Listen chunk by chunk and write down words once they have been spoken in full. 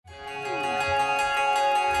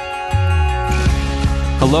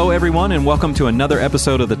Hello, everyone, and welcome to another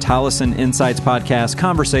episode of the Tollison Insights Podcast,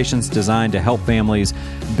 conversations designed to help families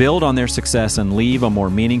build on their success and leave a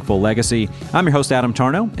more meaningful legacy. I'm your host, Adam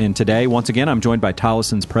Tarnow, and today, once again, I'm joined by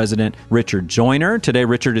Tollison's president, Richard Joyner. Today,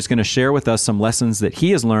 Richard is going to share with us some lessons that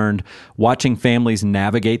he has learned watching families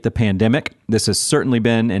navigate the pandemic. This has certainly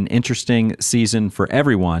been an interesting season for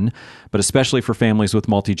everyone, but especially for families with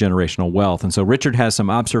multi-generational wealth. And so Richard has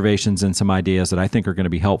some observations and some ideas that I think are going to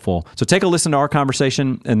be helpful. So take a listen to our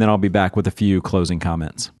conversation, and then I'll be back with a few closing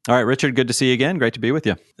comments. All right, Richard, good to see you again. Great to be with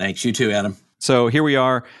you. Thanks. You too, Adam. So here we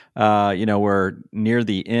are, we're near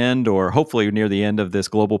the end, or hopefully near the end of this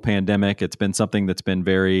global pandemic. It's been something that's been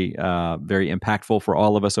very, very impactful for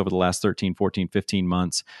all of us over the last 13, 14, 15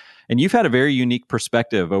 months. And you've had a very unique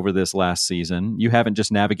perspective over this last season. You haven't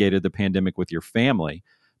just navigated the pandemic with your family,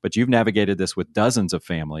 but you've navigated this with dozens of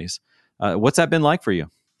families. What's that been like for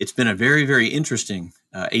you? It's been a very, very interesting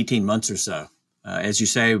 18 months or so. As you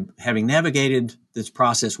say, having navigated this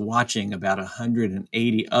process, watching about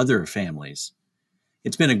 180 other families,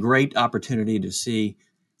 it's been a great opportunity to see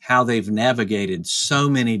how they've navigated so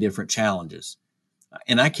many different challenges.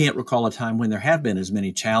 And I can't recall a time when there have been as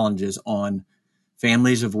many challenges on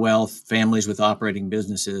families of wealth, families with operating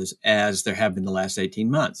businesses as there have been the last 18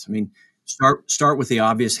 months. I mean, start with the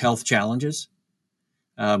obvious health challenges.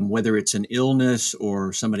 Whether it's an illness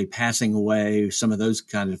or somebody passing away, some of those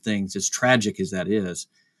kind of things, as tragic as that is.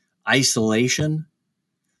 Isolation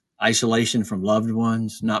from loved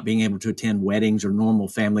ones, not being able to attend weddings or normal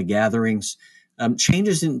family gatherings,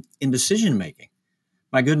 changes in decision-making.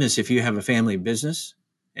 My goodness, if you have a family business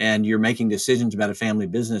and you're making decisions about a family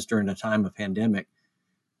business during a time of pandemic,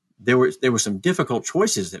 there were some difficult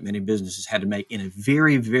choices that many businesses had to make in a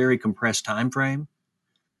very, very compressed time frame,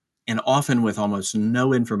 and often with almost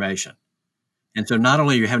no information. And so not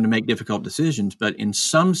only are you having to make difficult decisions, but in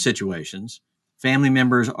some situations, family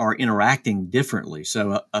members are interacting differently.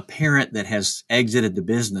 So a parent that has exited the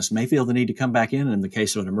business may feel the need to come back in the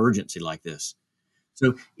case of an emergency like this.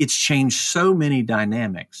 So it's changed so many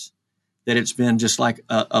dynamics that it's been just like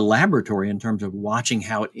a laboratory in terms of watching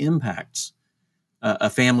how it impacts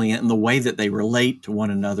a family and the way that they relate to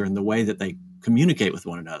one another and the way that they communicate with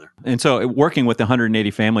one another. And so working with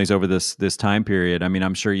 180 families over this time period, I mean,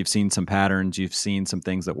 I'm sure you've seen some patterns, you've seen some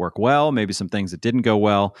things that work well, maybe some things that didn't go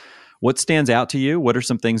well. What stands out to you? What are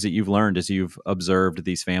some things that you've learned as you've observed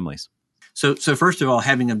these families? So first of all,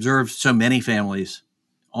 having observed so many families,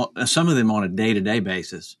 some of them on a day-to-day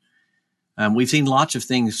basis, we've seen lots of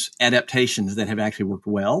things, adaptations that have actually worked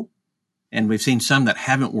well, and we've seen some that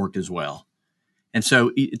haven't worked as well. And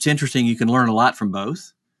so it's interesting, you can learn a lot from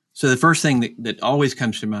both. So the first thing that always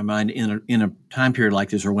comes to my mind in a time period like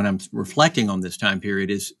this, or when I'm reflecting on this time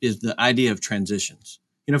period, is the idea of transitions.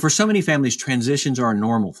 You know, for so many families, transitions are a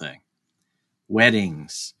normal thing.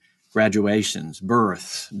 Weddings, graduations,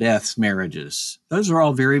 births, deaths, marriages. Those are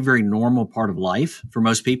all very, very normal part of life for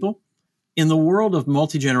most people. In the world of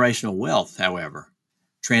multi-generational wealth, however,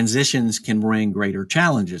 transitions can bring greater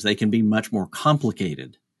challenges. They can be much more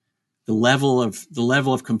complicated. The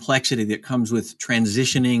level of complexity that comes with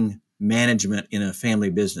transitioning management in a family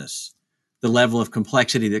business, the level of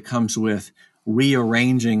complexity that comes with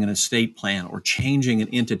rearranging an estate plan or changing an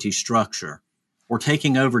entity structure or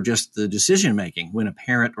taking over just the decision making when a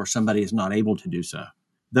parent or somebody is not able to do so.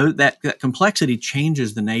 Though that complexity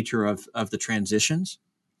changes the nature of the transitions,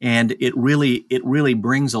 and it really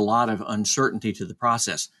brings a lot of uncertainty to the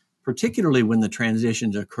process, particularly when the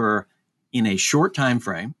transitions occur in a short time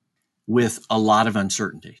frame with a lot of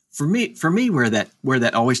uncertainty. For me, where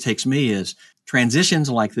that always takes me is transitions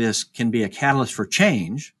like this can be a catalyst for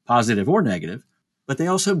change, positive or negative, but they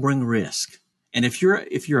also bring risk. And if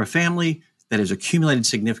you're a family that has accumulated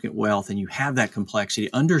significant wealth and you have that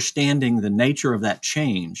complexity, understanding the nature of that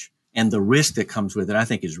change and the risk that comes with it, I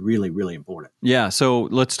think is really, really important. Yeah. So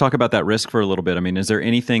let's talk about that risk for a little bit. I mean, is there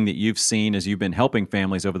anything that you've seen as you've been helping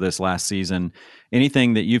families over this last season,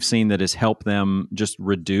 anything that you've seen that has helped them just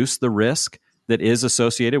reduce the risk that is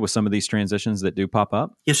associated with some of these transitions that do pop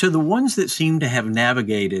up? Yeah. So the ones that seem to have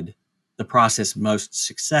navigated the process most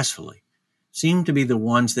successfully seem to be the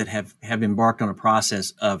ones that have embarked on a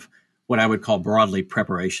process of what I would call broadly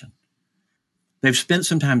preparation. They've spent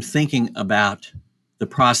some time thinking about the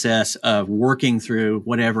process of working through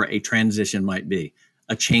whatever a transition might be,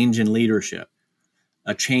 a change in leadership,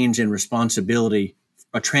 a change in responsibility,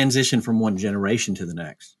 a transition from one generation to the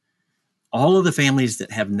next. All of the families that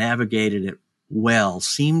have navigated it well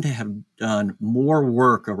seem to have done more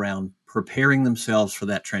work around preparing themselves for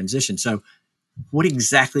that transition. So what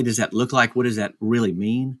exactly does that look like? What does that really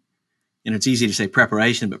mean? And it's easy to say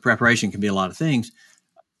preparation, but preparation can be a lot of things.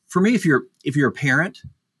 for me, if you're a parent,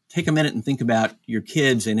 take a minute and think about your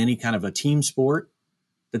kids in any kind of a team sport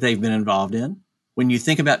that they've been involved in. When you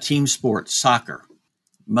think about team sports, soccer,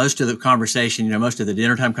 most of the conversation, most of the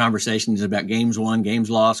dinner time conversation is about games won, games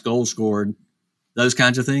lost, goals scored, those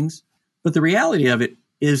kinds of things. But the reality of it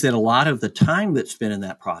is that a lot of the time that's spent in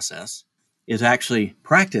that process is actually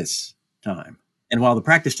practice time. And while the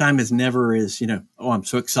practice time is never I'm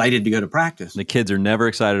so excited to go to practice. The kids are never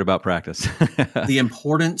excited about practice. The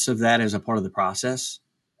importance of that as a part of the process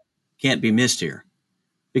can't be missed here.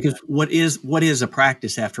 Because what is a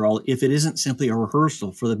practice after all, if it isn't simply a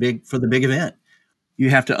rehearsal for the big event? You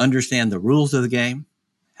have to understand the rules of the game,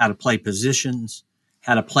 how to play positions,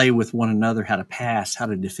 how to play with one another, how to pass, how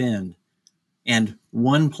to defend. And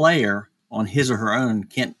one player on his or her own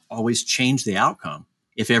can't always change the outcome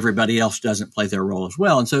if everybody else doesn't play their role as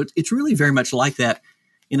well. And so it's really very much like that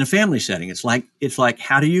in a family setting. It's like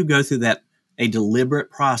how do you go through a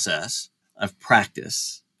deliberate process of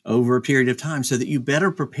practice over a period of time so that you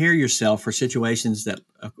better prepare yourself for situations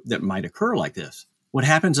that might occur like this. What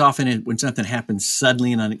happens often when something happens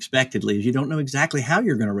suddenly and unexpectedly is you don't know exactly how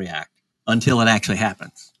you're going to react until it actually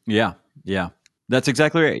happens. Yeah. That's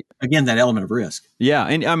exactly right. Again, that element of risk. Yeah,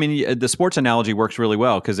 and I mean the sports analogy works really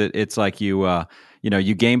well because it's like you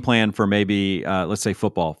game plan for maybe let's say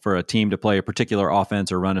football for a team to play a particular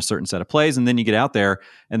offense or run a certain set of plays, and then you get out there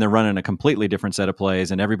and they're running a completely different set of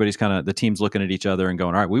plays, and everybody's the team's looking at each other and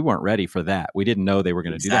going, all right, we weren't ready for that. We didn't know they were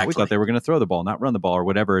going to do that. We thought they were going to throw the ball, not run the ball, or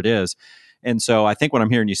whatever it is. And so I think what I'm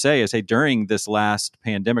hearing you say is, hey, during this last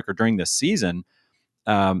pandemic or during this season,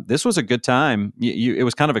 this was a good time. It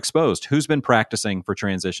was kind of exposed who's been practicing for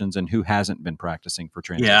transitions and who hasn't been practicing for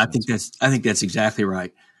transitions. Yeah, I think that's exactly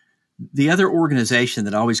right. The other organization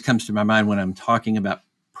that always comes to my mind when I'm talking about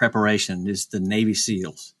preparation is the Navy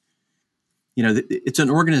SEALs. It's an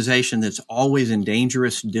organization that's always in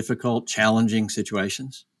dangerous, difficult, challenging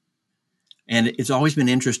situations. And it's always been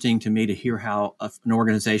interesting to me to hear how an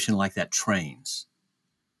organization like that trains.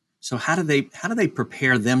 So how do they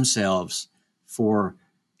prepare themselves for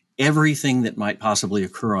everything that might possibly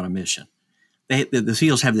occur on a mission? The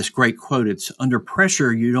SEALs have this great quote. It's, under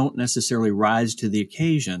pressure, you don't necessarily rise to the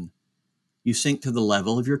occasion. You sink to the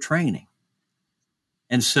level of your training.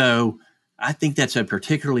 And so I think that's a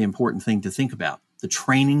particularly important thing to think about. The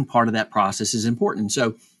training part of that process is important.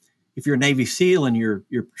 So if you're a Navy SEAL and you're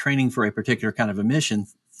training for a particular kind of a mission,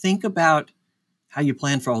 think about how you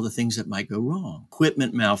plan for all the things that might go wrong.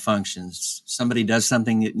 Equipment malfunctions, somebody does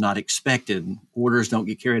something not expected, orders don't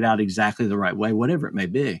get carried out exactly the right way, whatever it may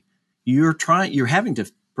be. You're having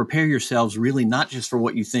to prepare yourselves really not just for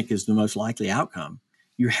what you think is the most likely outcome.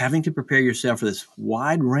 You're having to prepare yourself for this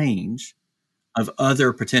wide range of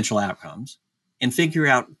other potential outcomes and figure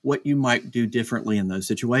out what you might do differently in those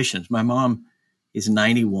situations. My mom is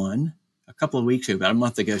 91. A couple of weeks ago, about a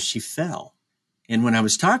month ago, she fell. And when I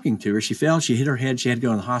was talking to her, she fell, she hit her head, she had to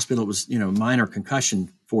go to the hospital. It was, minor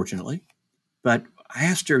concussion, fortunately. But I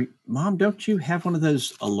asked her, Mom, don't you have one of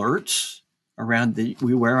those alerts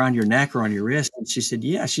we wear around your neck or on your wrist? And she said,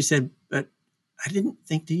 yeah. She said, but I didn't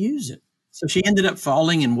think to use it. So she ended up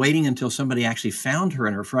falling and waiting until somebody actually found her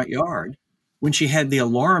in her front yard when she had the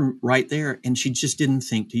alarm right there, and she just didn't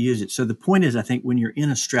think to use it. So the point is, I think when you're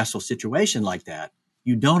in a stressful situation like that,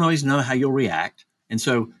 you don't always know how you'll react. And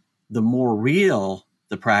so the more real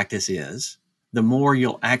the practice is, the more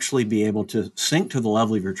you'll actually be able to sink to the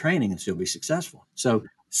level of your training and still be successful. So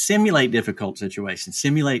simulate difficult situations,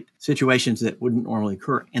 simulate situations that wouldn't normally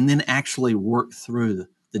occur, and then actually work through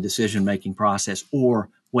the decision-making process or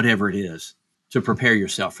whatever it is to prepare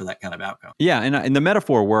yourself for that kind of outcome. Yeah, and the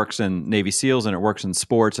metaphor works in Navy SEALs and it works in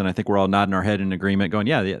sports, and I think we're all nodding our head in agreement going,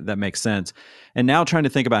 yeah, that makes sense. And now trying to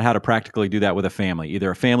think about how to practically do that with a family, either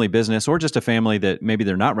a family business or just a family that maybe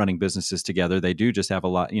they're not running businesses together. They do just have a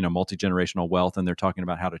lot, multi-generational wealth, and they're talking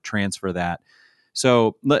about how to transfer that.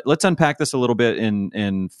 So let's unpack this a little bit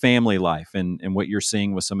in family life and what you're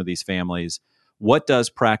seeing with some of these families. What does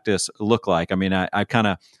practice look like? I mean, I kind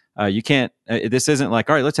of... you can't, this isn't like,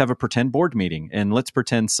 all right, let's have a pretend board meeting and let's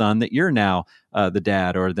pretend, son, that you're now the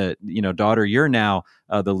dad, or that, daughter, you're now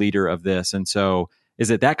the leader of this. And so is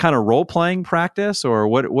it that kind of role-playing practice, or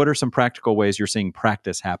what are some practical ways you're seeing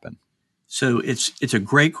practice happen? So it's a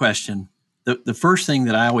great question. The first thing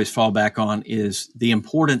that I always fall back on is the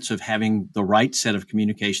importance of having the right set of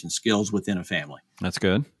communication skills within a family. That's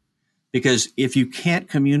good. Because if you can't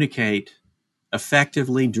communicate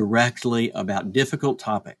effectively, directly about difficult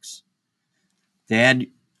topics, Dad,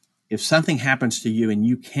 if something happens to you and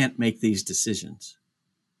you can't make these decisions,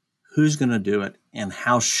 who's going to do it and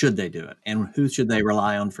how should they do it and who should they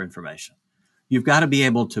rely on for information? you've got to be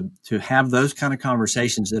able to have those kind of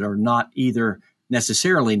conversations that are not either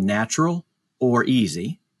necessarily natural or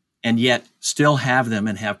easy, and yet still have them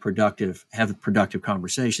and have productive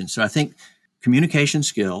conversations. So I think communication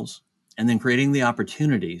skills and then creating the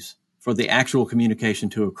opportunities for the actual communication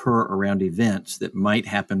to occur around events that might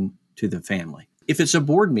happen to the family. If it's a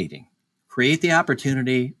board meeting, create the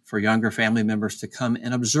opportunity for younger family members to come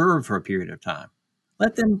and observe for a period of time.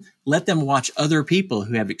 Let them watch other people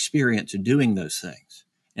who have experience in doing those things.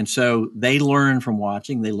 And so they learn from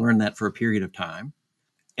watching, they learn that for a period of time.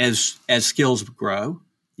 As skills grow,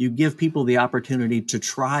 you give people the opportunity to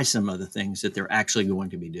try some of the things that they're actually going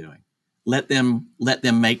to be doing. Let them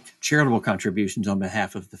make charitable contributions on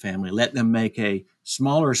behalf of the family. Let them make a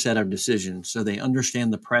smaller set of decisions so they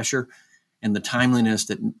understand the pressure and the timeliness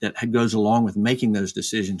that goes along with making those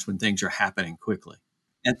decisions when things are happening quickly.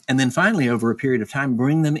 And then finally, over a period of time,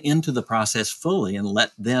 bring them into the process fully and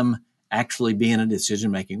let them actually be in a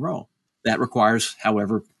decision-making role. That requires,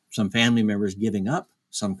 however, some family members giving up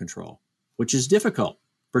some control, which is difficult,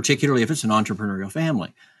 particularly if it's an entrepreneurial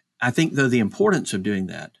family. I think, though, the importance of doing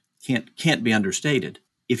that can't be understated.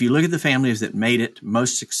 If you look at the families that made it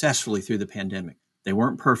most successfully through the pandemic, they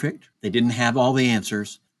weren't perfect. They didn't have all the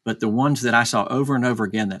answers, but the ones that I saw over and over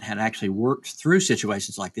again that had actually worked through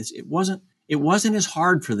situations like this, it wasn't as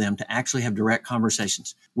hard for them to actually have direct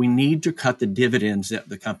conversations. We need to cut the dividends that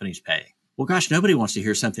the company's paying. Well, gosh, nobody wants to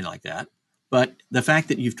hear something like that. But the fact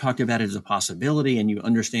that you've talked about it as a possibility and you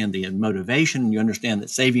understand the motivation, and you understand that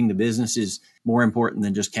saving the business is more important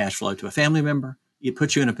than just cash flow to a family member, it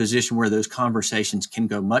puts you in a position where those conversations can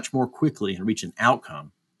go much more quickly and reach an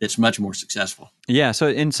outcome that's much more successful. Yeah. So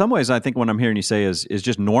in some ways, I think what I'm hearing you say is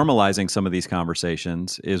just normalizing some of these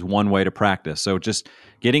conversations is one way to practice. So just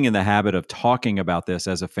getting in the habit of talking about this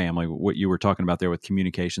as a family, what you were talking about there with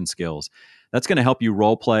communication skills, that's going to help you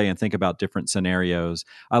role play and think about different scenarios.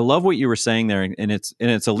 I love what you were saying there, and it's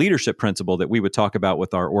a leadership principle that we would talk about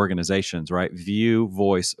with our organizations, right? View,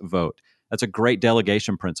 voice, vote. That's a great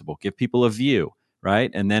delegation principle. Give people a view, right?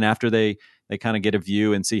 And then after they kind of get a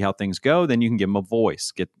view and see how things go, then you can give them a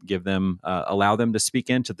voice, give them, allow them to speak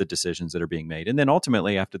into the decisions that are being made. And then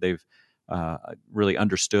ultimately, after they've really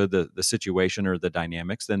understood the situation or the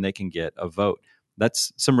dynamics, then they can get a vote.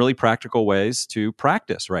 That's some really practical ways to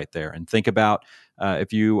practice right there. And think about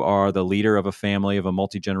if you are the leader of a family, of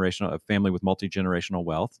a family with multi-generational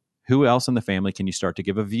wealth, who else in the family can you start to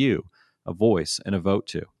give a view, a voice, and a vote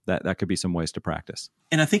to? That could be some ways to practice.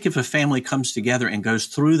 And I think if a family comes together and goes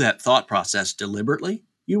through that thought process deliberately,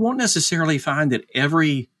 you won't necessarily find that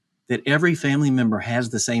every family member has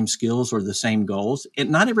the same skills or the same goals.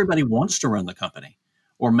 Not everybody wants to run the company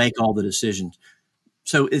or make all the decisions.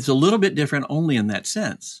 So it's a little bit different only in that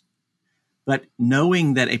sense. But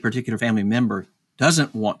knowing that a particular family member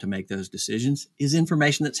doesn't want to make those decisions is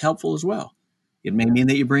information that's helpful as well. It may mean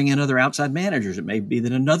that you bring in other outside managers. It may be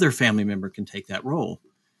that another family member can take that role.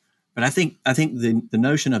 But I think the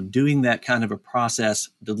notion of doing that kind of a process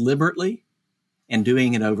deliberately and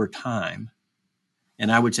doing it over time,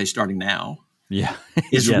 and I would say starting now, is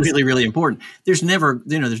yes. really, really important. There's never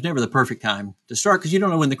the perfect time to start because you don't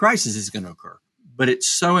know when the crisis is going to occur. But it's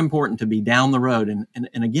so important to be down the road.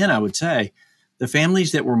 And again, I would say the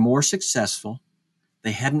families that were more successful,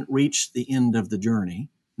 they hadn't reached the end of the journey.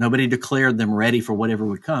 Nobody declared them ready for whatever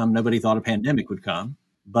would come. Nobody thought a pandemic would come.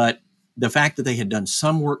 But the fact that they had done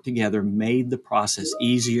some work together made the process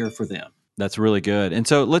easier for them. That's really good. And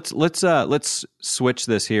so let's switch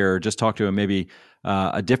this here. Just talk to maybe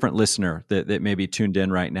a different listener that may be tuned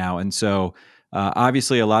in right now. And so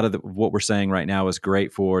obviously, a lot of what we're saying right now is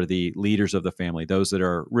great for the leaders of the family, those that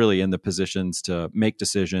are really in the positions to make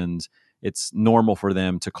decisions. It's normal for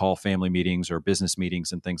them to call family meetings or business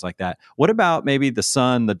meetings and things like that. What about maybe the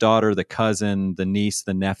son, the daughter, the cousin, the niece,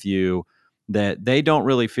 the nephew, that they don't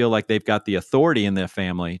really feel like they've got the authority in their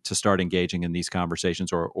family to start engaging in these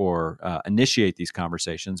conversations or initiate these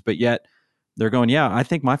conversations, but yet they're going, yeah, I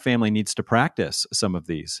think my family needs to practice some of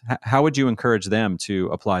these. How would you encourage them to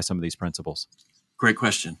apply some of these principles? Great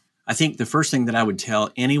question. I think the first thing that I would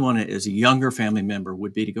tell anyone as a younger family member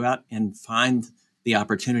would be to go out and find the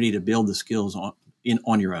opportunity to build the skills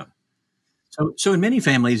on your own. So in many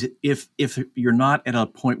families, if you're not at a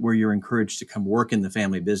point where you're encouraged to come work in the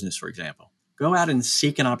family business, for example, go out and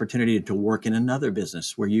seek an opportunity to work in another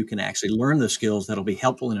business where you can actually learn the skills that'll be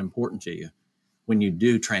helpful and important to you when you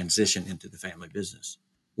do transition into the family business.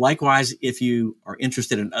 Likewise, if you are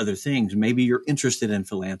interested in other things, maybe you're interested in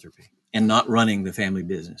philanthropy and not running the family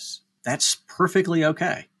business. That's perfectly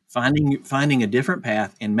okay. Finding a different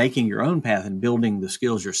path and making your own path and building the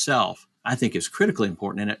skills yourself I think is critically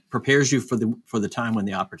important, and it prepares you for the time when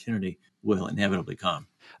the opportunity will inevitably come.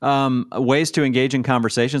 Ways to engage in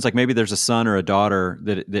conversations, like maybe there's a son or a daughter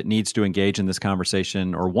that needs to engage in this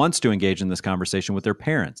conversation or wants to engage in this conversation with their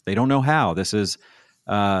parents. They don't know how. This is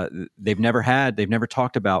they've never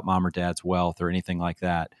talked about mom or dad's wealth or anything like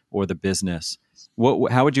that, or the business.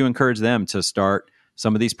 How would you encourage them to start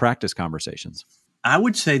some of these practice conversations? I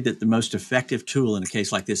would say that the most effective tool in a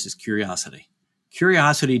case like this is curiosity.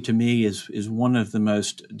 Curiosity to me is one of the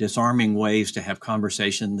most disarming ways to have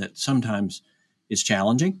conversation that sometimes is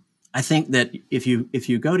challenging. I think that if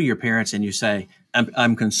you go to your parents and you say,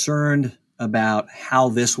 I'm concerned about how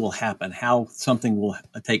this will happen, how something will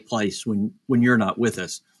take place when you're not with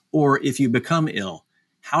us, or if you become ill,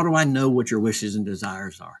 how do I know what your wishes and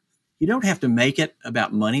desires are? You don't have to make it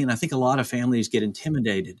about money. And I think a lot of families get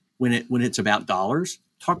intimidated when it's about dollars.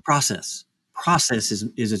 Talk process. Process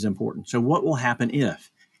is as important. So what will happen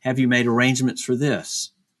if? Have you made arrangements for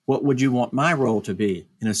this? What would you want my role to be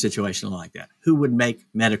in a situation like that? Who would make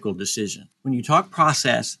medical decision? When you talk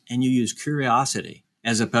process and you use curiosity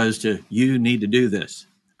as opposed to you need to do this,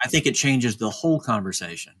 I think it changes the whole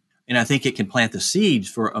conversation. And I think it can plant the seeds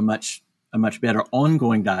for a much better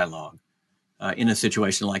ongoing dialogue in a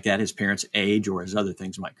situation like that as parents age or as other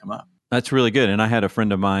things might come up. That's really good. And I had a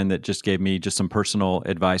friend of mine that just gave me just some personal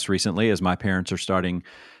advice recently as my parents are starting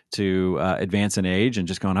to advance in age and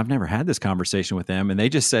just going, I've never had this conversation with them. And they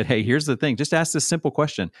just said, hey, here's the thing. Just ask this simple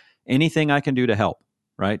question. Anything I can do to help,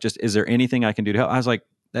 right? Just, is there anything I can do to help? I was like,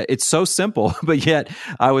 it's so simple, but yet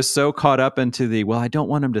I was so caught up into I don't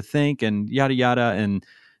want them to think and yada, yada. And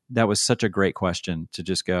that was such a great question to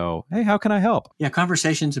just go, hey, how can I help? Yeah,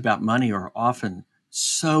 conversations about money are often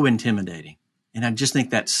so intimidating. And I just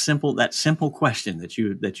think that simple question that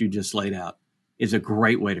you just laid out is a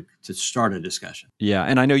great way to start a discussion. Yeah,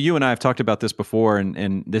 and I know you and I have talked about this before,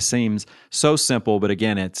 and this seems so simple, but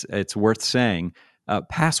again, it's worth saying.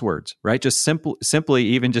 Passwords, right? Just simply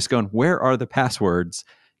even just going, where are the passwords,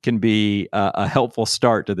 can be a helpful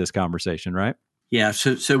start to this conversation, right? Yeah.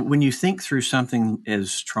 So when you think through something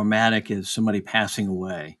as traumatic as somebody passing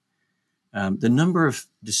away, the number of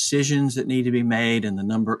decisions that need to be made and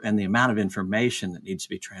the amount of information that needs to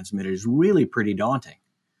be transmitted is really pretty daunting.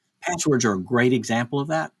 Passwords are a great example of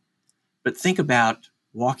that. But think about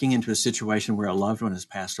walking into a situation where a loved one has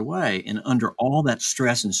passed away and under all that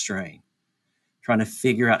stress and strain, trying to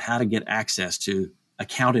figure out how to get access to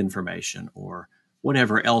account information or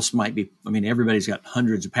whatever else might be. I mean, everybody's got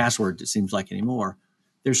hundreds of passwords, it seems like anymore.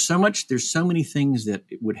 There's so many things that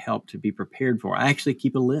it would help to be prepared for. I actually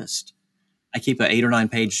keep a list. I keep an 8 or 9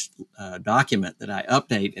 page document that I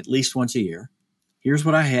update at least once a year. Here's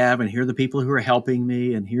what I have, and here are the people who are helping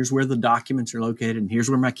me, and here's where the documents are located, and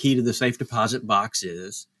here's where my key to the safe deposit box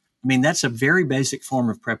is. I mean, that's a very basic form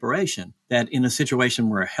of preparation that in a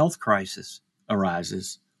situation where a health crisis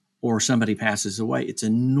arises or somebody passes away, it's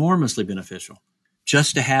enormously beneficial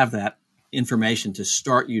just to have that information to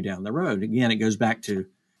start you down the road. Again, it goes back to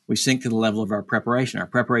we sink to the level of our preparation. Our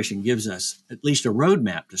preparation gives us at least a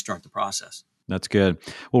roadmap to start the process. That's good.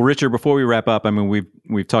 Well, Richard, before we wrap up, I mean,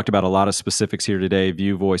 we've talked about a lot of specifics here today,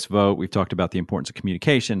 view, voice, vote. We've talked about the importance of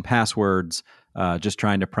communication, passwords, just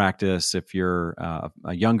trying to practice if you're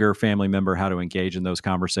a younger family member, how to engage in those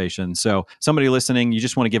conversations. So somebody listening, you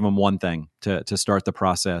just want to give them one thing to start the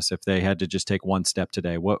process. If they had to just take one step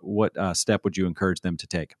today, what step would you encourage them to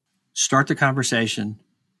take? Start the conversation,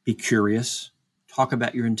 be curious, talk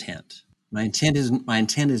about your intent. My intent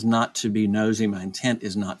is not to be nosy. My intent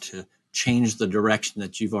is not to change the direction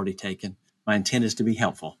that you've already taken. My intent is to be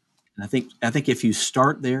helpful. And I think if you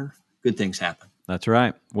start there, good things happen. That's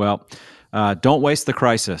right. Well, don't waste the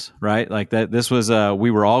crisis, right? Like that. This was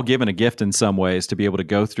we were all given a gift in some ways to be able to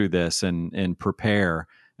go through this and prepare.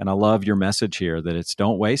 And I love your message here that it's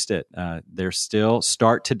don't waste it. There's still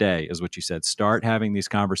start today, is what you said. Start having these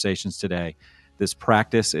conversations today. This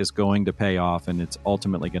practice is going to pay off, and it's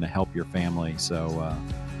ultimately going to help your family. So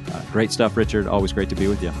great stuff, Richard. Always great to be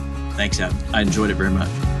with you. Thanks, Adam. I enjoyed it very much.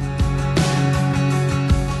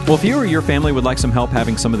 Well, if you or your family would like some help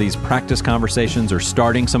having some of these practice conversations or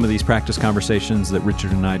starting some of these practice conversations that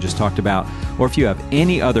Richard and I just talked about, or if you have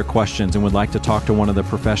any other questions and would like to talk to one of the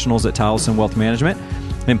professionals at Tollison Wealth Management,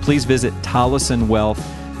 then please visit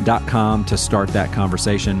TollisonWealth.com to start that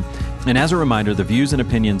conversation. And as a reminder, the views and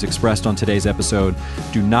opinions expressed on today's episode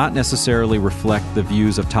do not necessarily reflect the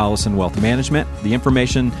views of Tollison Wealth Management. The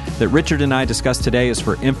information that Richard and I discussed today is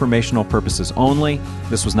for informational purposes only.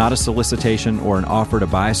 This was not a solicitation or an offer to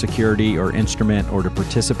buy a security or instrument or to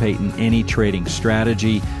participate in any trading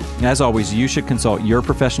strategy. As always, you should consult your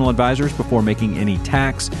professional advisors before making any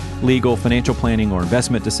tax, legal, financial planning, or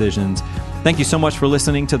investment decisions. Thank you so much for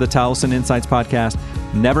listening to the Tollison Insights Podcast.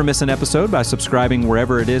 Never miss an episode by subscribing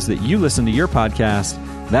wherever it is that you listen to your podcast.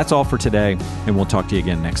 That's all for today, and we'll talk to you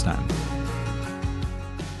again next time.